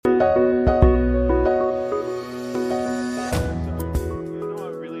I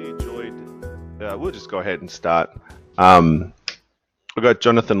really enjoyed. We'll just go ahead and start. Um, we've got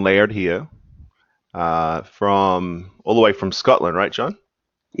Jonathan Laird here, from all the way from Scotland, right, John?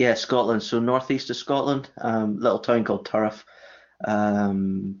 Yeah, Scotland. So northeast of Scotland, little town called Turriff,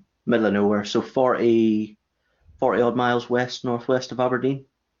 middle of nowhere. So 40 odd miles west, northwest of Aberdeen.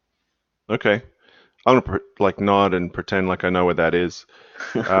 Okay, I'm gonna like nod and pretend like I know where that is.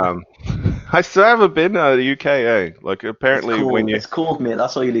 Um, I still haven't been to the UK, eh? Like It's apparently when cold. you, It's cold, mate.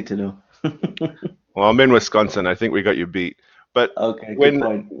 That's all you need to know. well, I'm in Wisconsin. I think we got you beat. But Okay, good when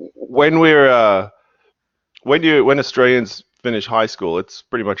point. when we're when Australians finish high school, it's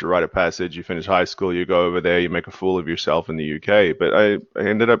pretty much a rite of passage. You finish high school, you go over there, you make a fool of yourself in the UK. But I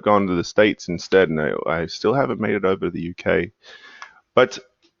ended up going to the States instead, and I still haven't made it over to the UK. But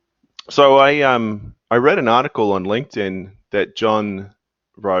so I read an article on LinkedIn that John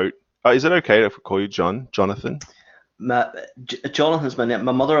wrote. Is it okay if I call you John, Jonathan? Jonathan's my name.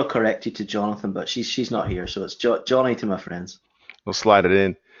 My mother will correct you to Jonathan, but she's not here, so it's Johnny to my friends. We'll slide it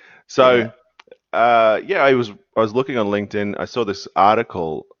in. So Yeah. yeah, I was looking on LinkedIn. I saw this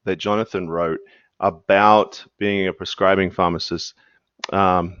article that Jonathan wrote about being a prescribing pharmacist,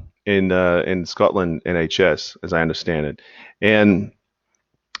 in Scotland NHS, as I understand it, and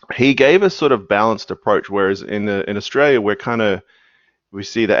he gave a sort of balanced approach. Whereas in Australia, we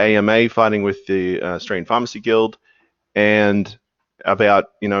see the AMA fighting with the Australian Pharmacy Guild, and about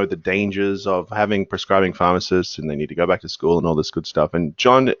the dangers of having prescribing pharmacists, and they need to go back to school and all this good stuff. And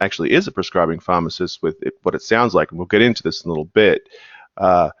John actually is a prescribing pharmacist with what it sounds like, and we'll get into this in a little bit.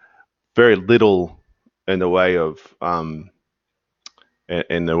 Uh, Very little in the way of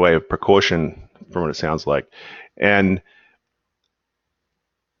precaution, from what it sounds like, and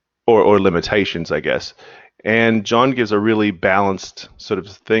or limitations, I guess. And John gives a really balanced sort of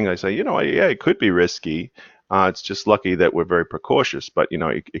thing. I say, yeah, it could be risky. It's just lucky that we're very precautious, but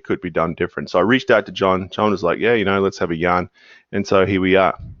it could be done different. So I reached out to John. John was like, yeah, let's have a yarn, and so here we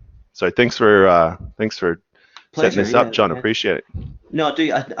are. So thanks for setting Pleasure. this up, Yeah. John. Appreciate it. No, I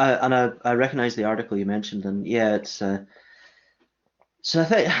do. I recognize the article you mentioned, and yeah, it's so I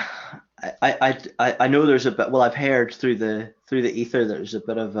think I know there's a bit. Well, I've heard through the ether that there's a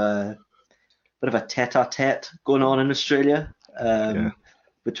bit of a tete-a-tete going on in Australia, Yeah,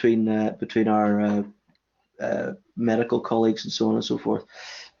 between our medical colleagues and so on and so forth.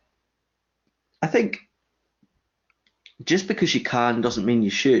 I think just because you can doesn't mean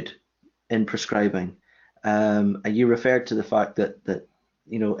you should in prescribing. And you referred to the fact that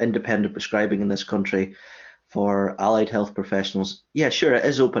independent prescribing in this country for allied health professionals. Yeah, sure, it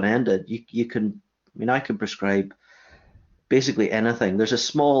is open-ended. You can, I mean, I can prescribe basically anything. There's a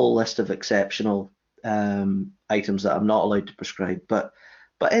small list of exceptional items that I'm not allowed to prescribe, but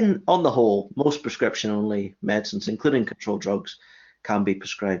in on the whole, most prescription-only medicines, including controlled drugs, can be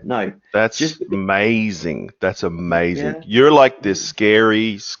prescribed. Now, that's just amazing. That's amazing. yeah, You're like this yeah.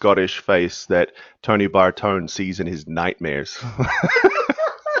 scary Scottish face that Tony Bartone sees in his nightmares.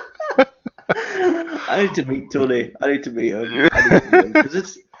 I need to meet Tony. I need to meet him. I need to meet him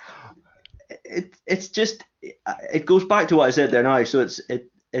because it's just it goes back to what I said there now. So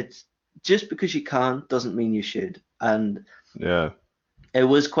it's just because you can doesn't mean you should. And Yeah. it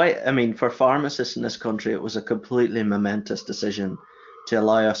was quite, I mean, for pharmacists in this country, it was a completely momentous decision to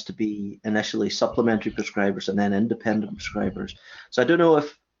allow us to be initially supplementary prescribers and then independent prescribers. So I don't know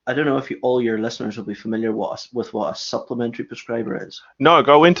if all your listeners will be familiar with what a supplementary prescriber is. No,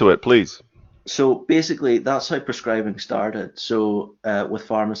 go into it, please. So basically, that's how prescribing started. So with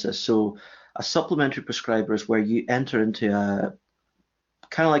pharmacists, so a supplementary prescriber is where you enter into a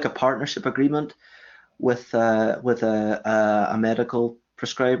kind of like a partnership agreement with a medical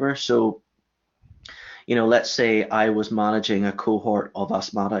prescriber. So let's say I was managing a cohort of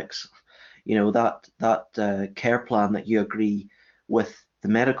asthmatics. That care plan that you agree with the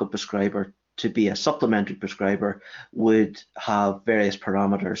medical prescriber to be a supplementary prescriber would have various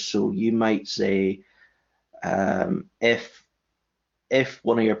parameters. So you might say, if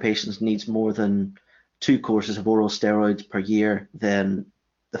one of your patients needs more than 2 courses of oral steroids per year, then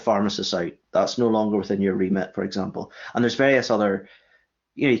the pharmacist's out. That's no longer within your remit, for example. And there's various other,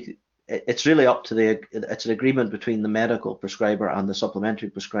 it's really up to it's an agreement between the medical prescriber and the supplementary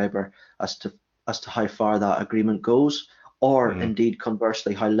prescriber as to how far that agreement goes, or Hmm. indeed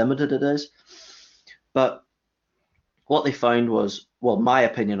conversely how limited it is. But what they found was, well, my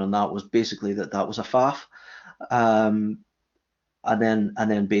opinion on that was basically that was a faff. Um, and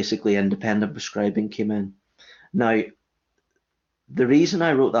then basically independent prescribing came in. Now, the reason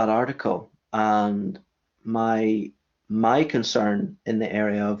I wrote that article and my my concern in the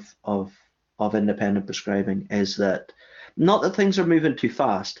area of independent prescribing is that not that things are moving too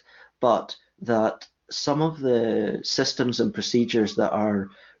fast, but that some of the systems and procedures that are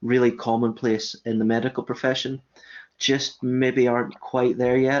really commonplace in the medical profession just maybe aren't quite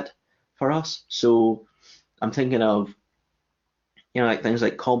there yet for us. So I'm thinking of, like things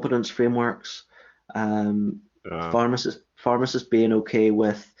like competence frameworks, um, Uh, pharmacists being okay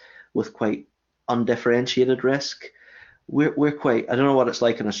with quite undifferentiated risk. We're quite, I don't know what it's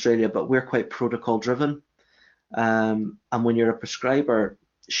like in Australia, but we're quite protocol driven. And when you're a prescriber,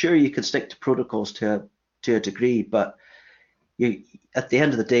 sure you can stick to protocols to a degree, but you at the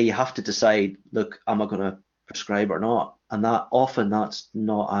end of the day you have to decide, look, am I going to prescribe or not? And that's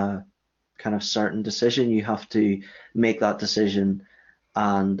not a kind of certain decision. You have to make that decision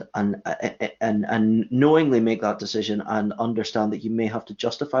and knowingly make that decision and understand that you may have to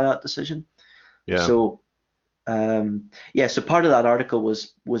justify that decision. yeah, So yeah, so part of that article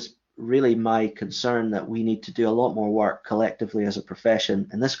was really my concern that we need to do a lot more work collectively as a profession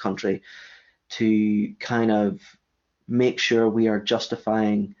in this country to kind of make sure we are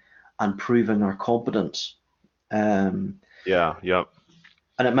justifying and proving our competence. Um, yeah, yeah.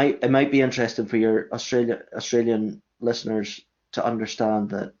 and it might be interesting for your Australian listeners to understand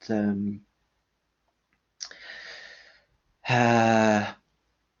that uh,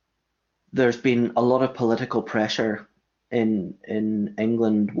 there's been a lot of political pressure in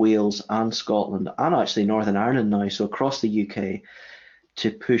England, Wales, and Scotland, and actually Northern Ireland now, so across the UK,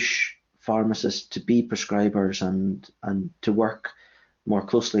 to push pharmacists to be prescribers and to work more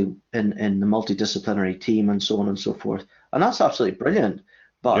closely in the multidisciplinary team and so on and so forth. And that's absolutely brilliant.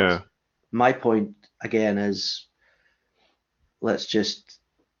 But Yeah, my point again is, let's just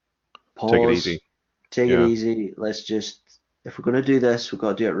take it pause, easy. take it Yeah, easy. Let's just, if we're going to do this, we've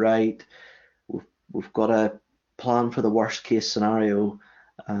got to do it right. We've got to plan for the worst case scenario.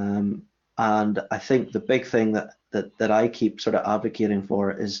 Um, and I think the big thing that I keep sort of advocating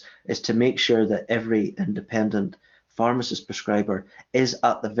for is to make sure that every independent pharmacist prescriber is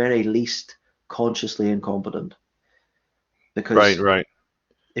at the very least consciously incompetent. right, Because right.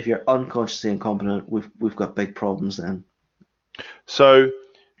 if you're unconsciously incompetent, we've got big problems then. So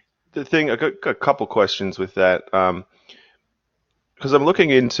the thing, I got a couple questions with that, because I'm looking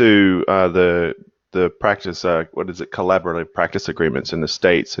into the practice, what is it, collaborative practice agreements in the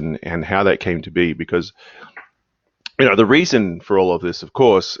states, and how that came to be. Because the reason for all of this, of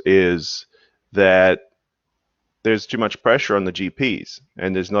course, is that there's too much pressure on the GPs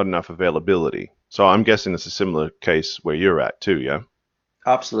and there's not enough availability. So I'm guessing it's a similar case where you're at too, yeah?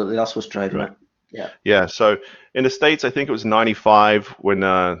 Absolutely, that's what's driving Right. it. Yeah. Yeah, so in the States, I think it was 95 when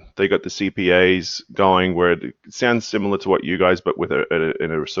they got the CPAs going, where it sounds similar to what you guys, but with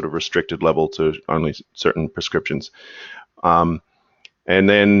in a sort of restricted level to only certain prescriptions. Um, and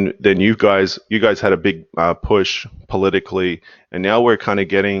then you guys had a big push politically, and now we're kind of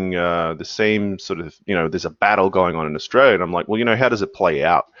getting the same sort of, there's a battle going on in Australia, and I'm like, well, how does it play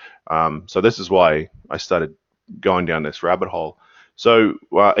out? So this is why I started going down this rabbit hole. So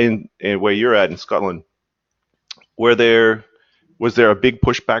in where you're at in Scotland, were there was there a big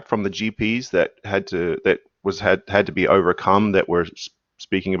pushback from the GPs that had to be overcome, that were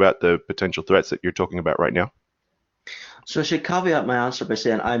speaking about the potential threats that you're talking about right now? So I should caveat my answer by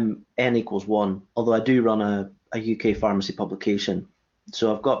saying I'm N equals one, although I do run a UK pharmacy publication.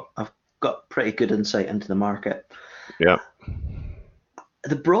 So I've got pretty good insight into the market. Yeah.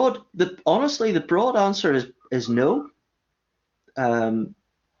 Honestly, the broad answer is no. Um,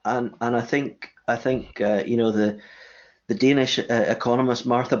 and I think the Danish economist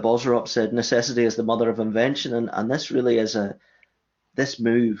Martha Bosserup said necessity is the mother of invention, and this really is this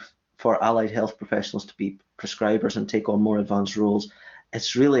move for allied health professionals to be prescribers and take on more advanced roles.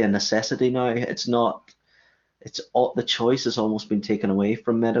 It's really a necessity now. It's not. The choice has almost been taken away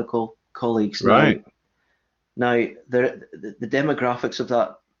from medical colleagues now. Right. Now, the demographics of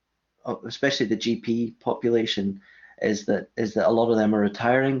that, especially the GP population, is that a lot of them are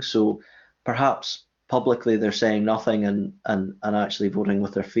retiring. So perhaps publicly they're saying nothing and actually voting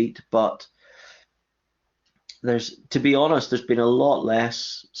with their feet. But to be honest, there's been a lot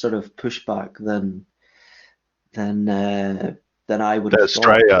less sort of pushback than uh, than I would To have thought.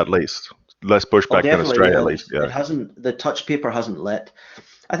 Australia, at least. Less Oh, pushback than definitely, Australia, yeah. at least. It Yeah. hasn't. The touch paper hasn't lit.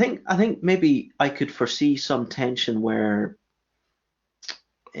 I think maybe I could foresee some tension where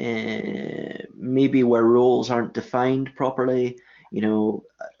maybe where roles aren't defined properly. You know,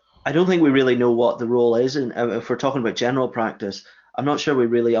 I don't think we really know what the role is, and if we're talking about general practice, I'm not sure we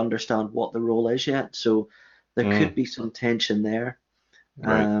really understand what the role is yet. So there Mm, could be some tension there.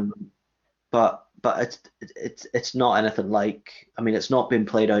 right. Um, but it's not anything like. I mean, it's not been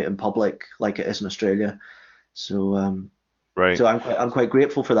played out in public like it is in Australia. So Right. so I'm quite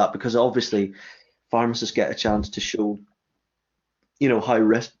grateful for that because obviously pharmacists get a chance to show, how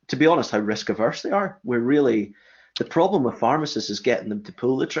risk, to be honest, how risk averse they are. We're really, the problem with pharmacists is getting them to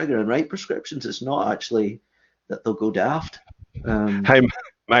pull the trigger and write prescriptions. It's not actually that they'll go daft. Um, Hey,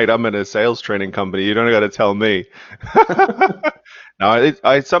 mate, I'm in a sales training company. You don't got to tell me. No,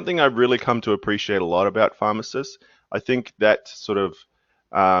 it's something I've really come to appreciate a lot about pharmacists. I think that sort of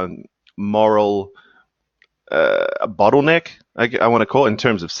um, moral bottleneck, I want to call it, in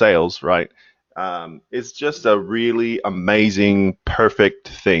terms of sales, right? It's just a really amazing, perfect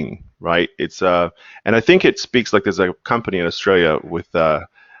thing, right? And I think it speaks like there's a company in Australia with a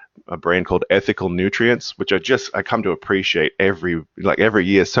brand called Ethical Nutrients, which I come to appreciate every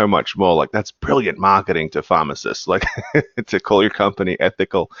year so much more. Like that's brilliant marketing to pharmacists, like to call your company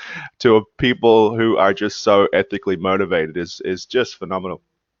ethical to people who are just so ethically motivated is just phenomenal.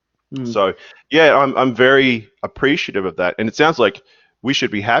 hmm. So yeah, I'm very appreciative of that, and it sounds like we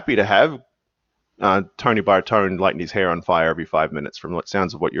should be happy to have Tony Bartone lighting his hair on fire every 5 minutes, from what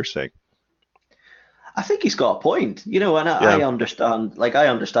sounds of what you're saying. I think he's got a point, and Yeah. I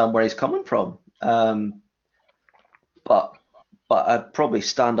understand where he's coming from. But I'd probably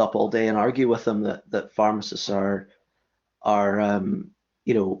stand up all day and argue with him that pharmacists are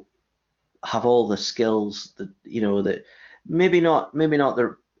you know have all the skills that maybe not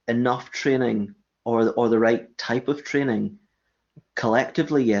the enough training or the right type of training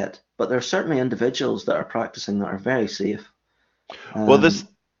collectively yet, but there are certainly individuals that are practicing that are very safe. Well, this Um,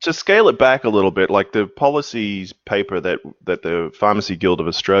 to scale it back a little bit, like the policies paper that the Pharmacy Guild of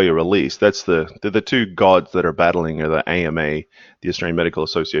Australia released, they're the two gods that are battling are the AMA, the Australian Medical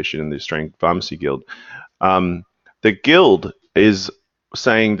Association, and the Australian Pharmacy Guild. Um, the guild is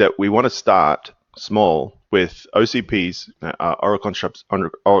saying that we want to start small with OCPs, oral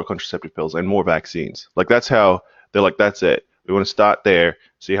contraceptive pills, and more vaccines. Like that's how they're like, that's it. We want to start there,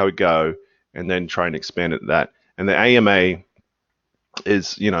 see how we go, and then try and expand it to that. And the AMA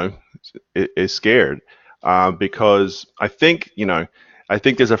is is scared because I think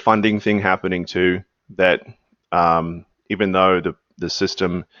there's a funding thing happening too that even though the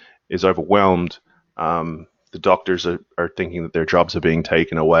system is overwhelmed, the doctors are thinking that their jobs are being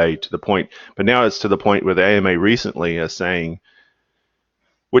taken away to the point. But now it's to the point where the AMA recently are saying,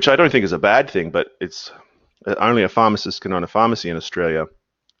 which I don't think is a bad thing, but it's only a pharmacist can own a pharmacy in Australia,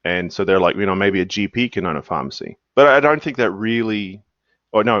 and so they're like, maybe a GP can own a pharmacy. But I don't think that really,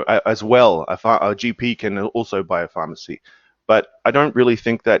 or no, as well, a GP can also buy a pharmacy. But I don't really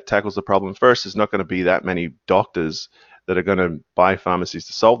think that tackles the problem. First, there's not going to be that many doctors that are going to buy pharmacies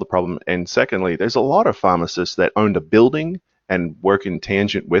to solve the problem. And secondly, there's a lot of pharmacists that own a building and work in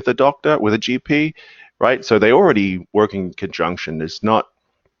tangent with a doctor, with a GP, right? So they already work in conjunction. It's not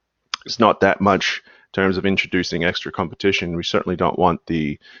that much in terms of introducing extra competition. We certainly don't want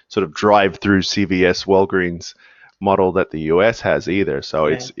the sort of drive-through CVS Walgreens model that the US has either. So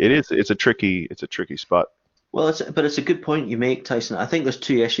yeah. it's a tricky spot. Well, it's a good point you make, Tyson. I think there's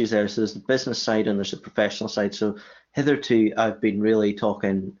two issues there. So there's the business side and there's the professional side. So hitherto, I've been really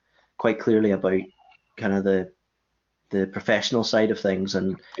talking quite clearly about kind of the professional side of things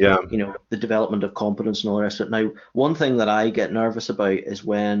and Yeah. the development of competence and all the rest of it. Now, one thing that I get nervous about is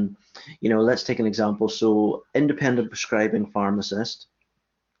when, let's take an example. So independent prescribing pharmacist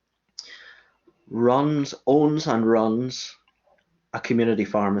owns and runs a community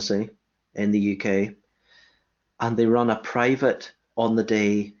pharmacy in the UK, and they run a private on the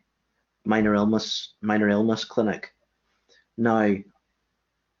day minor illness clinic. Now,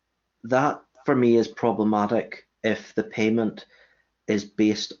 that for me is problematic if the payment is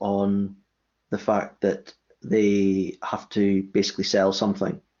based on the fact that they have to basically sell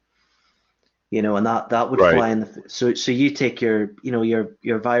something, and that would Right. fly in the so you take your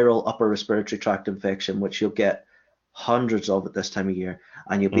viral upper respiratory tract infection, which you'll get hundreds of at this time of year,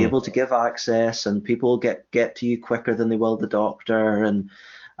 and you'll be Mm. able to give access, and people get to you quicker than they will the doctor,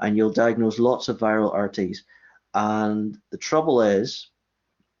 and you'll diagnose lots of viral RTs. And the trouble is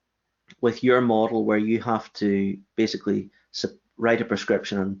with your model where you have to basically write a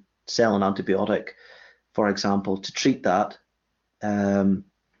prescription and sell an antibiotic, for example, to treat that, um,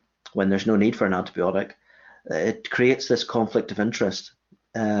 when there's no need for an antibiotic, it creates this conflict of interest.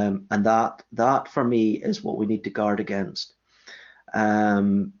 And that for me is what we need to guard against.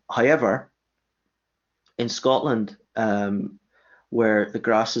 However, in Scotland, where the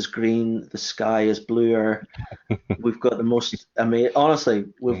grass is green, the sky is bluer, we've got the most. I mean, honestly,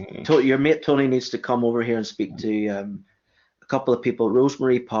 your mate Tony needs to come over here and speak to a couple of people.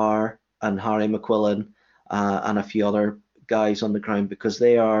 Rosemary Parr. and Harry McQuillan and a few other guys on the ground, because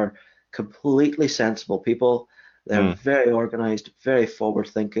they are completely sensible people. They're Mm. very organized, very forward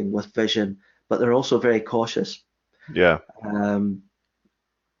thinking with vision, but they're also very cautious. Yeah. Um,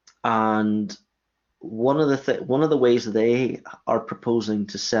 and one of the ways they are proposing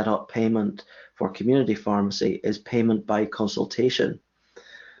to set up payment for community pharmacy is payment by consultation.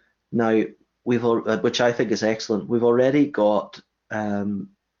 Now, which I think is excellent. We've already got a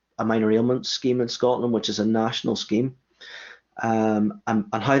minor ailment scheme in Scotland, which is a national scheme, and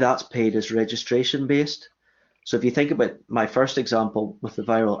how that's paid is registration based. So if you think about my first example with the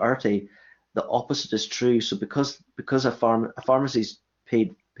viral RT, the opposite is true. So because a pharmacy's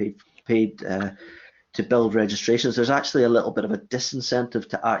paid to build registrations, there's actually a little bit of a disincentive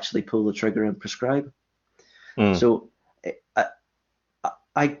to actually pull the trigger and prescribe. Mm. So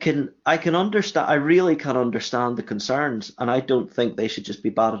I can understand. I really can understand the concerns, and I don't think they should just be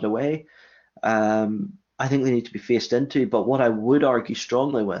batted away. I think they need to be faced into. But what I would argue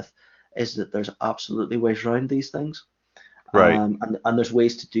strongly with is that there's absolutely ways around these things, Right. and there's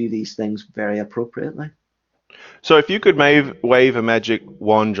ways to do these things very appropriately. So if you could wave a magic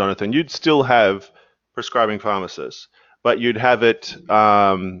wand, Jonathan, you'd still have prescribing pharmacists, but you'd have it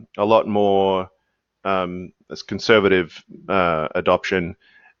a lot more as conservative adoption.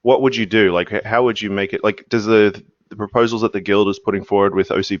 What would you do? Like, how would you make it? Like, does the proposals that the Guild is putting forward with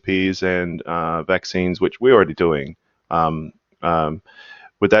OCPs and vaccines, which we're already doing, um, um,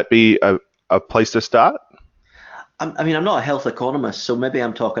 would that be a place to start? I mean, I'm not a health economist, so maybe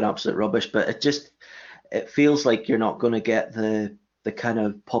I'm talking absolute rubbish, but it feels like you're not going to get the kind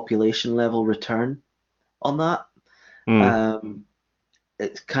of population level return on that. Mm, Um,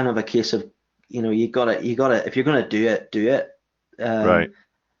 it's kind of a case of, you gotta if you're gonna do it, do it. Um, right.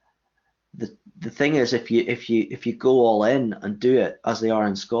 the thing is, if you go all in and do it as they are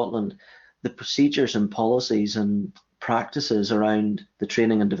in Scotland, the procedures and policies and practices around the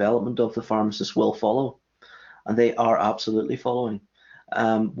training and development of the pharmacists will follow, and they are absolutely following.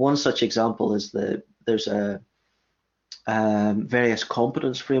 One such example is there's a various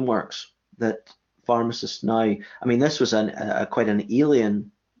competence frameworks that pharmacists now. I mean, this was quite an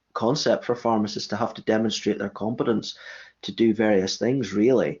alien concept for pharmacists to have to demonstrate their competence to do various things,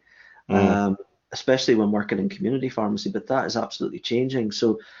 really, Mm, especially when working in community pharmacy. But that is absolutely changing.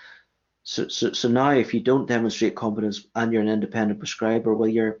 So now, if you don't demonstrate competence and you're an independent prescriber, well,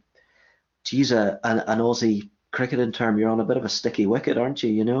 to use an Aussie cricketing term, you're on a bit of a sticky wicket, aren't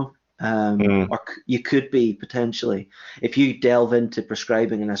you? mm, Or you could be potentially if you delve into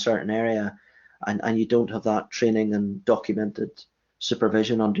prescribing in a certain area, and you don't have that training and documented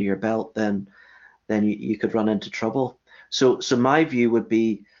supervision under your belt, then you could run into trouble. So my view would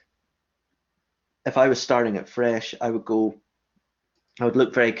be, if I was starting it fresh, I would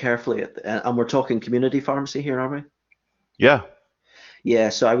look very carefully and we're talking community pharmacy here, are we? yeah. Yeah,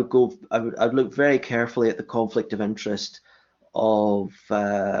 so I'd look very carefully at the conflict of interest of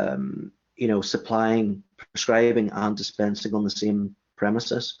supplying, prescribing, and dispensing on the same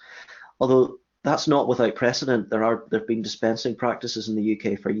premises. Although that's not without precedent. There've been dispensing practices in the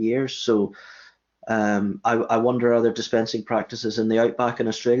UK for years. So I wonder, are there dispensing practices in the outback in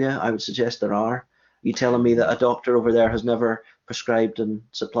Australia? I would suggest there are. You telling me that a doctor over there has never prescribed and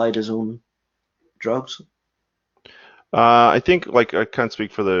supplied his own drugs? I think like I can't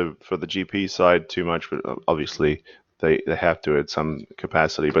speak for the GP side too much, but obviously they have to at some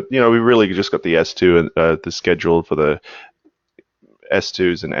capacity. But we really just got the S2 and the schedule for the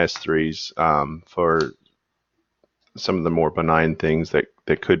S2s and S3s for some of the more benign things that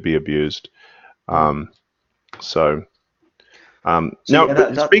could be abused. Mm. Um, so So now yeah,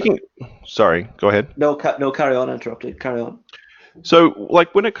 that speaking, sorry, go ahead. no, no, carry on, interrupted. Carry on. So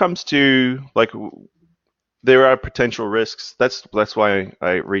like when it comes to like there are potential risks. That's why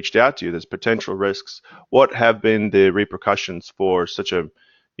I reached out to you. There's potential risks. What have been the repercussions for such a,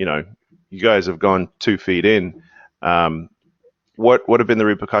 you know, you guys have gone 2 feet in. Um, what have been the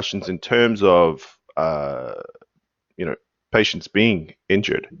repercussions in terms of, you know, patients being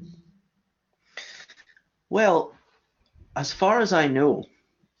injured? Well, as far as I know,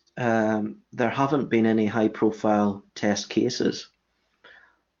 there haven't been any high-profile test cases.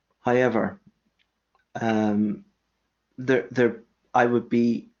 However, um, there I would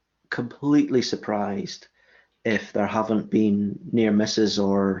be completely surprised if there haven't been near misses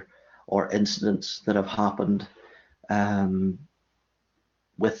or incidents that have happened, um,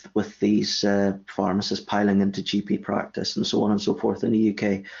 with these pharmacists piling into GP practice and so on and so forth in the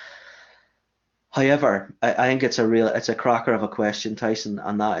UK. However, I think it's a cracker of a question, Tyson,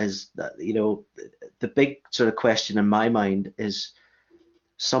 and that is that the big sort of question in my mind is,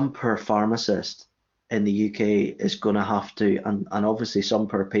 some poor pharmacist in the UK is going to have to, and obviously some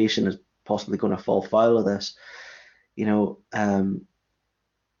poor patient is possibly going to fall foul of this. You know,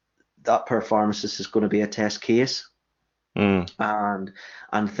 that poor pharmacist is going to be a test case, Mm,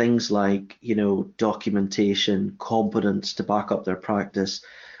 and things like, you know, documentation, competence to back up their practice,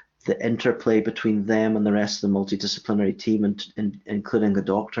 the interplay between them and the rest of the multidisciplinary team, including the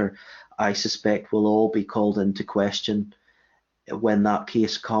doctor, I suspect will all be called into question when that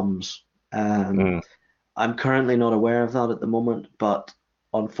case comes. Um, mm. I'm currently not aware of that at the moment, but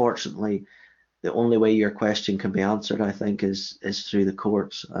unfortunately, the only way your question can be answered, I think, is through the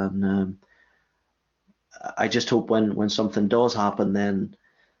courts. And I just hope when something does happen,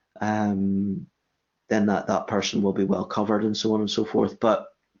 um, then that person will be well covered and so on and so forth. But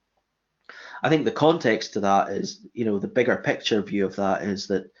I think the context to that is, you know, the bigger picture view of that is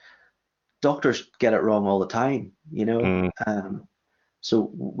that doctors get it wrong all the time, you know. Mm.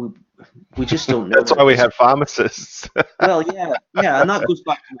 So we just don't know That's what why we this. have pharmacists. Well, yeah, yeah, and that goes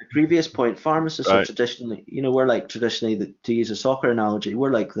back to my previous point. Pharmacists are Right, traditionally, you know, we're like traditionally, to use a soccer analogy,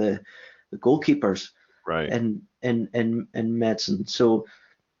 we're like the goalkeepers right. in medicine. So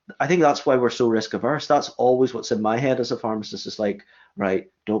I think that's why we're so risk averse. That's always what's in my head as a pharmacist. Is like,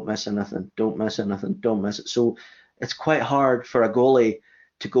 right, don't miss anything, don't miss anything, don't miss it. So it's quite hard for a goalie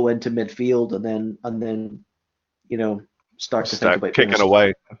to go into midfield and then you know start to think Start about being a kicking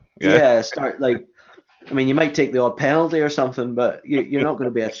away. Yeah. yeah, start like I mean, you might take the odd penalty or something, but you're not going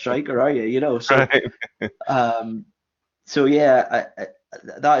to be a striker, are you? You know, Right. um, so yeah,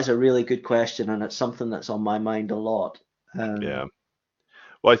 that is a really good question, and it's something that's on my mind a lot. Yeah. Um,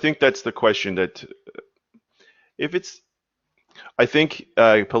 Well, I think that's the question that if it's, I think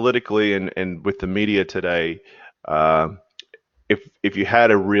politically and with the media today, uh, if you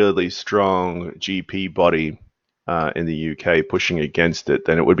had a really strong GP body in the UK pushing against it,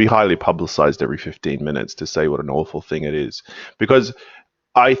 then it would be highly publicized every 15 minutes to say what an awful thing it is. Because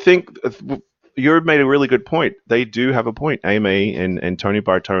I think you made a really good point. They do have a point. AMA and Tony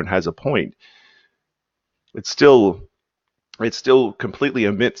Bartone has a point. It's still completely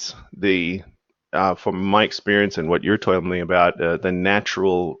omits the from my experience and what you're telling me about the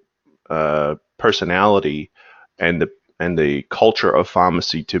natural personality and the culture of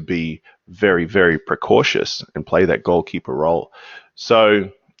pharmacy to be very, very precautious and play that goalkeeper role.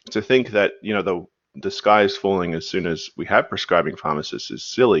 So to think that the sky is falling as soon as we have prescribing pharmacists is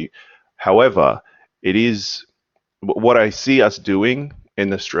silly. However, it is what I see us doing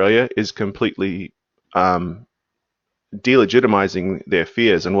in Australia is completely um, delegitimizing their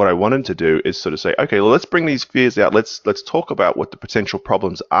fears. And what I wanted to do is sort of say, okay, well, let's bring these fears out. Let's talk about what the potential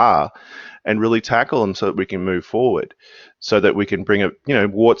problems are, and really tackle them so that we can move forward, so that we can bring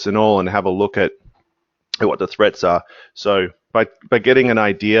it, warts and all, and have a look at what the threats are. So by getting an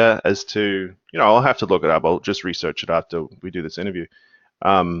idea as to, I'll have to look it up. I'll just research it after we do this interview.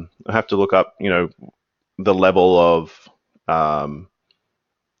 I have to look up, the level of,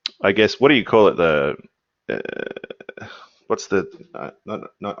 I guess, what do you call it? What's the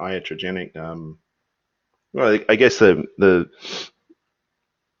not iatrogenic? Well, I guess the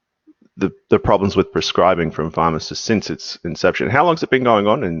problems with prescribing from pharmacists since its inception. How long's it been going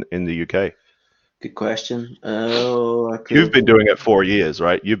on in the UK? Good question. Oh, I You've could been doing it 4 years,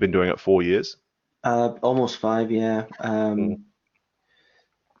 right? You've been doing it 4 years. almost five, yeah. Mm.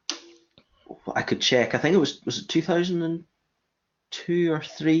 I could check. I think was it 2002 or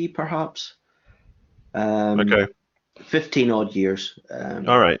three, perhaps. Okay. 15 odd years.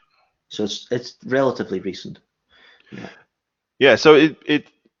 All right. So it's relatively recent. Yeah. Yeah. So it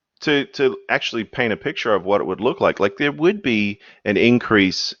to actually paint a picture of what it would look like there would be an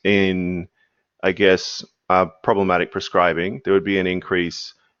increase in, I guess, problematic prescribing. There would be an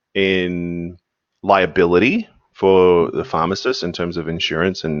increase in liability for the pharmacist in terms of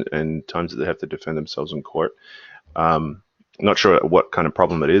insurance and times that they have to defend themselves in court. Not sure what kind of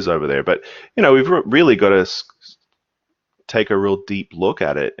problem it is over there, but we've really got to take a real deep look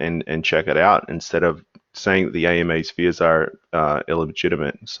at it and check it out instead of saying that the AMA's fears are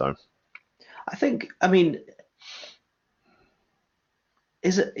illegitimate. So I mean,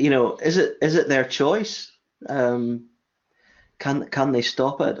 is it their choice? Um, can they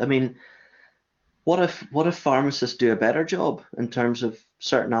stop it? I mean, what if pharmacists do a better job in terms of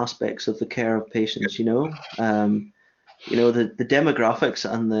certain aspects of the care of patients, you know? The demographics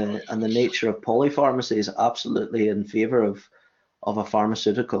and the nature of polypharmacy is absolutely in favor of a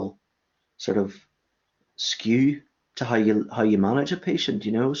pharmaceutical sort of skew to how you manage a patient,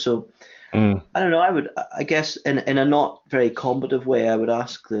 you know? So mm, I don't know, I guess in a not very combative way, I would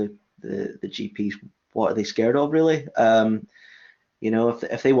ask the GPs what are they scared of really?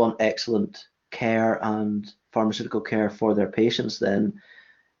 If they want excellent care and pharmaceutical care for their patients, then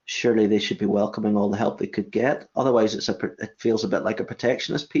surely they should be welcoming all the help they could get. Otherwise, it feels a bit like a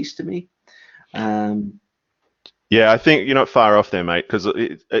protectionist piece to me. Um, Yeah, I think you're not far off there, mate, because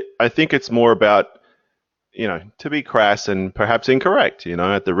I think it's more about, to be crass and perhaps incorrect,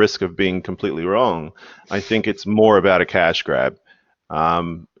 at the risk of being completely wrong, I think it's more about a cash grab.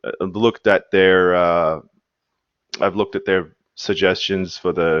 I've looked at their suggestions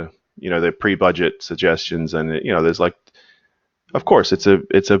for their pre-budget suggestions, and there's like, of course, it's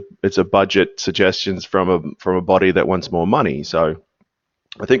a budget suggestions from a body that wants more money. So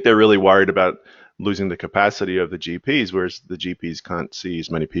I think they're really worried about losing the capacity of the GPs, whereas the GPs can't see as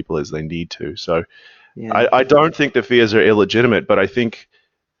many people as they need to. So yeah, I don't think the fears are illegitimate, but I think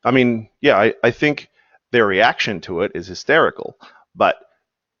their reaction to it is hysterical. But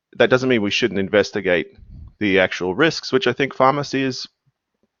that doesn't mean we shouldn't investigate the actual risks, which I think pharmacy is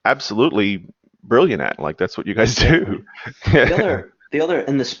absolutely brilliant at. Like that's what you guys do. definitely.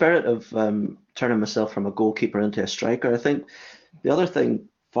 In the spirit of turning myself from a goalkeeper into a striker, I think the other thing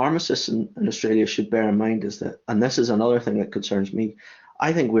pharmacists in Australia should bear in mind is that, and this is another thing that concerns me,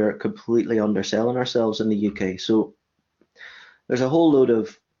 I think we're completely underselling ourselves in the UK. So there's a whole load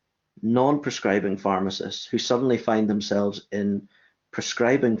of non-prescribing pharmacists who suddenly find themselves in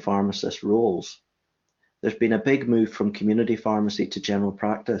prescribing pharmacist roles. There's been a big move from community pharmacy to general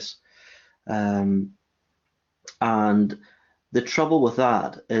practice. Um, and the trouble with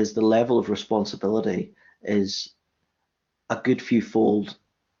that is the level of responsibility is a good few fold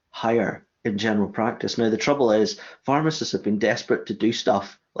higher in general practice. Now, the trouble is, pharmacists have been desperate to do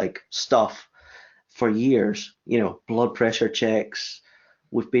stuff for years, blood pressure checks.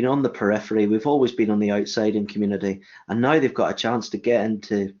 We've been on the periphery, we've always been on the outside in community, and now they've got a chance to get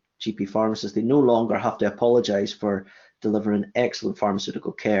into GP pharmacists. They no longer have to apologise for delivering excellent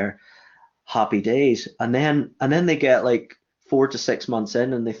pharmaceutical care. Happy days. And then they get like 4 to 6 months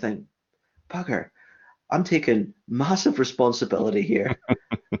in and they think, bugger, I'm taking massive responsibility here.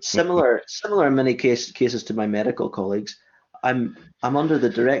 Similar in many cases to my medical colleagues. I'm under the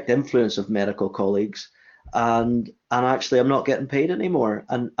direct influence of medical colleagues, and actually I'm not getting paid anymore.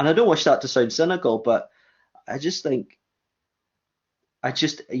 And I don't wish that to sound cynical, but I just think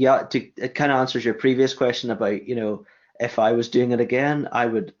yeah, it kind of answers your previous question about, if I was doing it again, I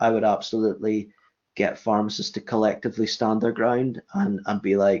would absolutely get pharmacists to collectively stand their ground and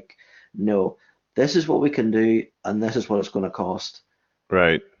be like, no, this is what we can do and this is what it's going to cost.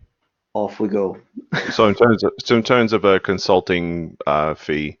 Right. Off we go. So in terms of a consulting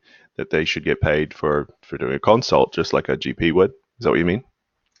fee that they should get paid for doing a consult, just like a GP would. Is that what you mean?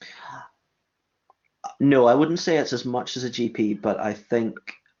 No, I wouldn't say it's as much as a GP, but I No, think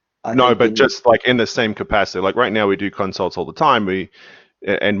they but need. just like in the same capacity. Like right now, we do consults all the time.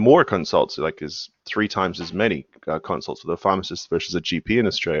 And more consults, like is 3 times as many consults with a pharmacist versus a GP in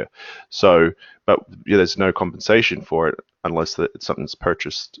Australia. So, but yeah, there's no compensation for it unless something's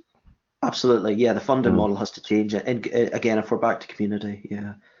purchased. Absolutely, yeah, the funding Mm. model has to change. And again, if we're back to community,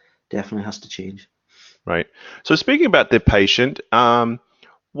 yeah, definitely has to change. Right. So speaking about the patient,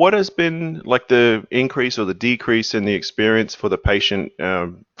 what has been like the increase or the decrease in the experience for the patient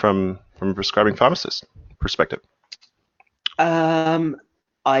from a prescribing pharmacist perspective? Um,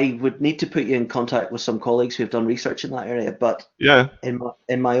 I would need to put you in contact with some colleagues who have done research in that area, but Yeah.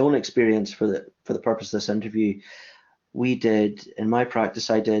 in my own experience for the purpose of this interview, we did in my practice,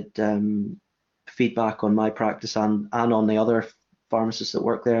 I did feedback on my practice and on the other pharmacists that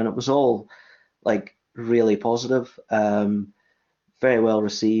work there, and it was all like really positive, very well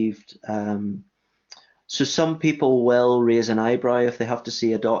received. So some people will raise an eyebrow if they have to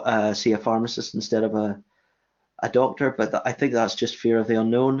see a pharmacist instead of a doctor, but I think that's just fear of the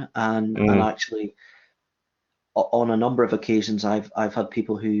unknown. And Mm. actually, on a number of occasions, I've had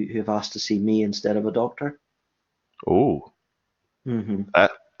people who have asked to see me instead of a doctor. Oh, Hmm.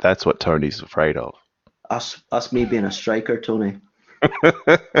 that's what Tony's afraid of. Us me being a striker, Tony.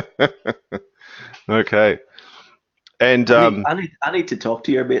 Okay. And I need to talk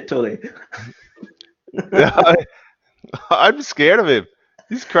to your mate, Tony. I'm scared of him.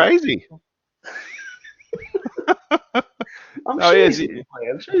 He's crazy. I'm No, sure he is. he's lovely.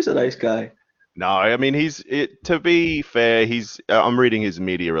 I'm sure he's a nice guy. No, I mean to be fair, I'm reading his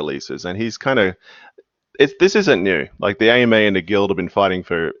media releases and he's kind of this isn't new. Like the AMA and the Guild have been fighting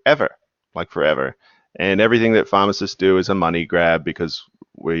forever, like forever. And everything that pharmacists do is a money grab because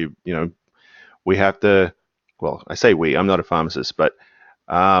we have to, well, I say we, I'm not a pharmacist, but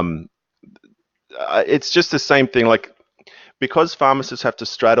um, it's just the same thing. Like because pharmacists have to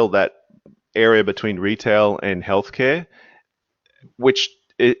straddle that area between retail and healthcare, which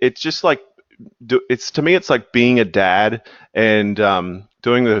it's just like it's to me it's like being a dad and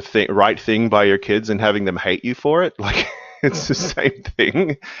doing the right thing by your kids and having them hate you for it. Like it's the same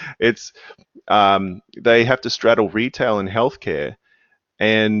thing. It's they have to straddle retail and healthcare,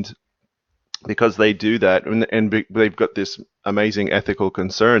 and because they do that, and they've got this amazing ethical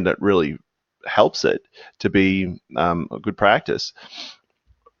concern that really helps it to be a good practice.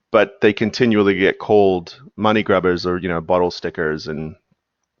 But they continually get called money grubbers or bottle stickers, and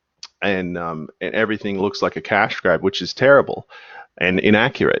everything looks like a cash grab, which is terrible and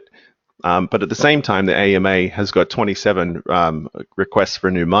inaccurate. But at the same time, the AMA has got 27 requests for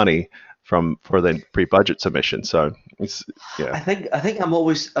new money for the pre-budget submission. So it's yeah, I think I'm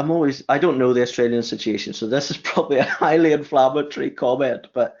always I don't know the Australian situation, so this is probably a highly inflammatory comment,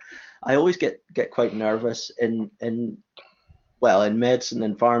 but I always get quite nervous in medicine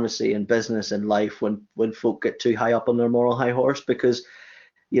and pharmacy and business and life when folk get too high up on their moral high horse because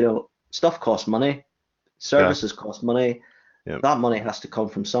stuff costs money, yeah, services cost money. yeah, That money has to come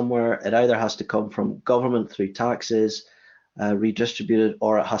from somewhere. It either has to come from government through taxes, redistributed,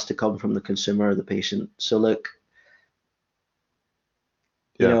 or it has to come from the consumer or the patient. So look,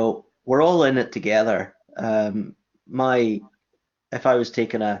 yeah, we're all in it together. My If I was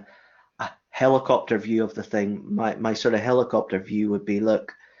taking a helicopter view of the thing, my sort of helicopter view would be,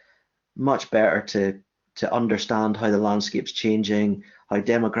 look, much better to understand how the landscape's changing, how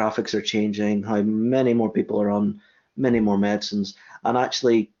demographics are changing, how many more people are on many more medicines, and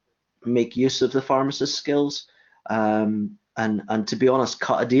actually make use of the pharmacist skills, and to be honest,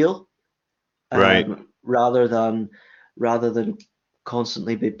 cut a deal, right. rather than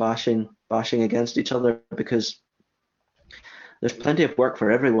constantly be bashing against each other, because there's plenty of work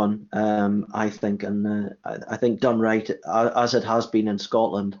for everyone, I think, and I think done right, as it has been in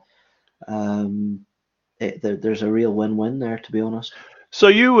Scotland, um, there's a real win-win there, to be honest. So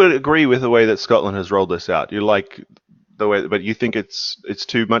you would agree with the way that Scotland has rolled this out? You like the way, but you think it's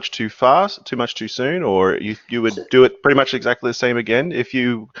too much too fast, too much too soon, or you would So do it pretty much exactly the same again if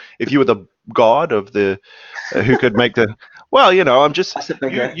you were the god of the who could make the well, I'm just that's a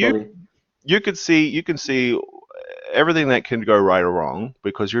big you if, you buddy. you can see everything that can go right or wrong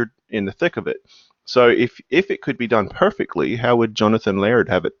because you're in the thick of it. So if it could be done perfectly, how would Jonathan Laird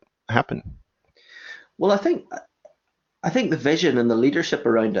have it happen? Well, I think the vision and the leadership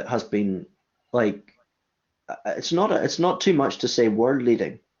around it has been like it's not too much to say world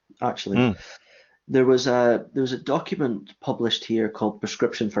leading, actually. Mm, There was a document published here called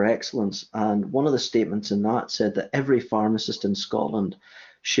Prescription for Excellence, and one of the statements in that said that every pharmacist in Scotland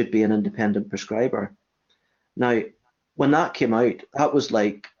should be an independent prescriber. Now, when that came out, that was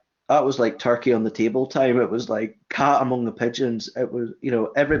like turkey on the table time. It was like cat among the pigeons. It was,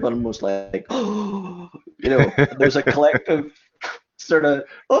 everyone was like, oh, there's a collective sort of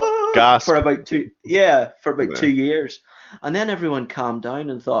for gasp. about yeah, for about Yeah. 2 years. And then everyone calmed down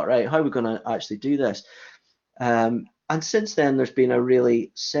and thought, right, how are we going to actually do this? And since then, there's been a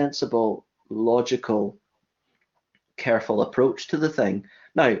really sensible, logical, careful approach to the thing.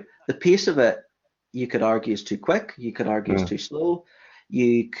 Now, the pace of it, you could argue is too quick. You could argue is Mm, too slow.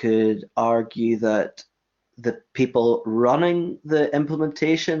 You could argue that the people running the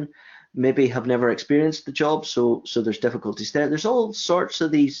implementation maybe have never experienced the job, so there's difficulties there. There's all sorts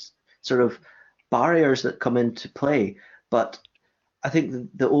of these sort of barriers that come into play, but I think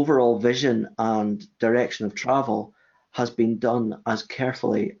the overall vision and direction of travel has been done as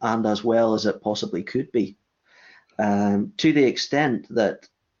carefully and as well as it possibly could be, to the extent that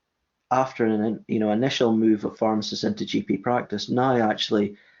after an initial move of pharmacists into GP practice, now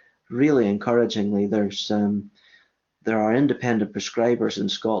actually really encouragingly there are independent prescribers in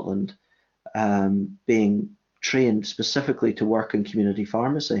Scotland, being trained specifically to work in community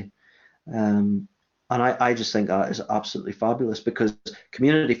pharmacy. Um, and I just think that is absolutely fabulous, because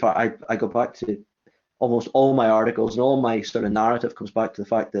I go back to almost all my articles, and all my sort of narrative comes back to the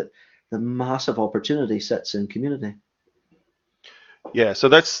fact that the massive opportunity sits in community. yeah, so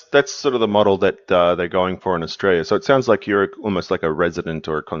that's sort of the model that they're going for in Australia. So it sounds like you're almost like a resident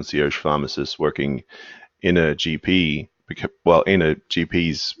or a concierge pharmacist working in a GP, well, in a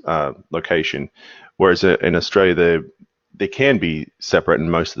GP's location, whereas in Australia they can be separate,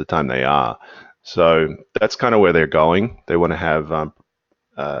 and most of the time they are. So that's kind of where they're going. They want to have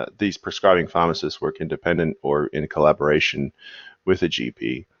these prescribing pharmacists work independent or in collaboration with a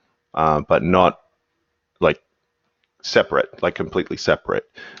GP, but not like separate, like completely separate.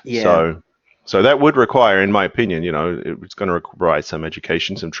 Yeah, So that would require, in my opinion, it's going to provide some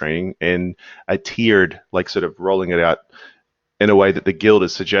education, some training, and a tiered, like sort of rolling it out in a way that the guild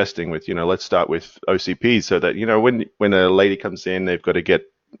is suggesting with, let's start with OCP so that, when a lady comes in,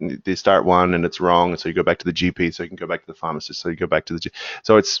 they start one and it's wrong. And so you go back to the GP, so you can go back to the pharmacist, so you go back to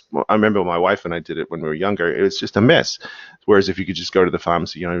so I remember my wife and I did it when we were younger. It was just a mess. Whereas if you could just go to the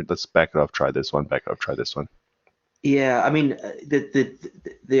pharmacy, let's back it off, try this one, back it off, try this one. Yeah, I mean,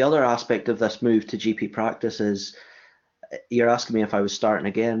 the other aspect of this move to GP practice is you're asking me if I was starting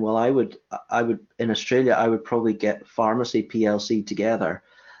again. Well, I would in Australia, I would probably get pharmacy PLC together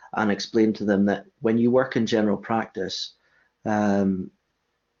and explain to them that when you work in general practice,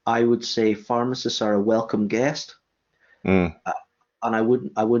 I would say pharmacists are a welcome guest, Mm, and I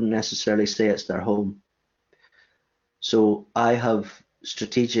wouldn't necessarily say it's their home. So I have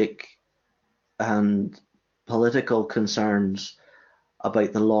strategic and political concerns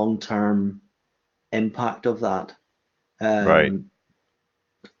about the long-term impact of that. right. Um,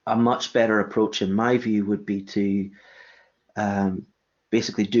 a much better approach, in my view, would be to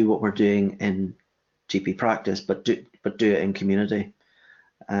basically do what we're doing in GP practice, but do it in community.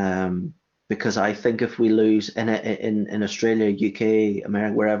 Um, because I think if we lose in Australia, UK,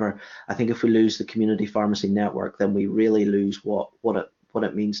 America, wherever, I think if we lose the community pharmacy network, then we really lose what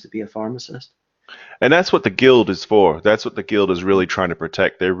it means to be a pharmacist. And that's what the guild is for. That's what the guild is really trying to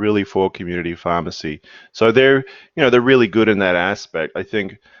protect. They're really for community pharmacy. So they're really good in that aspect. I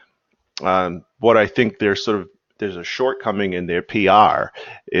think what I think there's a shortcoming in their PR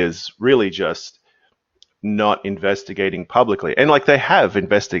is really just not investigating publicly. And like they have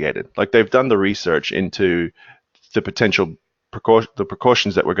investigated, like they've done the research into the potential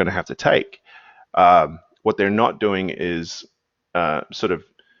precautions that we're going to have to take. What they're not doing is sort of,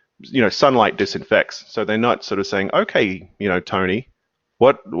 sunlight disinfects. So they're not sort of saying, okay, Tony,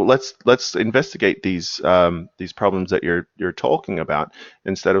 let's investigate these problems that you're talking about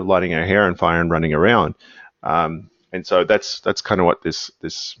instead of lighting our hair on fire and running around. And so that's kind of what this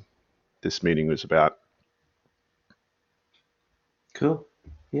meeting was about. Cool.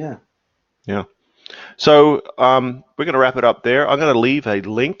 Yeah. Yeah. So we're going to wrap it up there. I'm going to leave a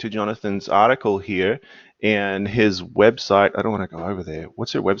link to Jonathan's article here and his website. I don't want to go over there.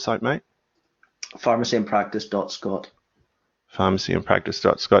 What's your website, mate? Pharmacyandpractice.scot.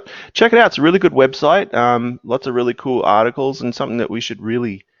 Pharmacyandpractice.scot. Check it out. It's a really good website. Lots of really cool articles and something that we should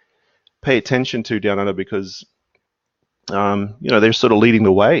really pay attention to down under because, they're sort of leading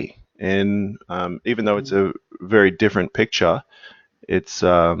the way. And even though it's a very different picture, it's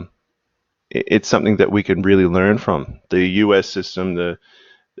it's something that we can really learn from. The US system,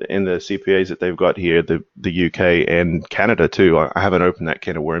 and the CPAs that they've got here, the UK and Canada too. I haven't opened that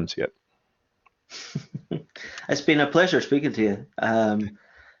can of worms yet. It's been a pleasure speaking to you.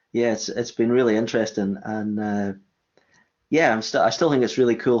 Yeah, it's been really interesting, and yeah, I still think it's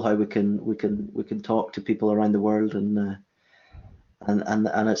really cool how we can talk to people around the world, and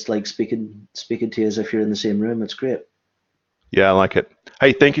it's like speaking to you as if you're in the same room. It's great. Yeah, I like it.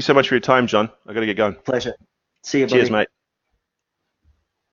 Hey, thank you so much for your time, John. I got to get going. Pleasure. See you, Cheers, buddy. mate.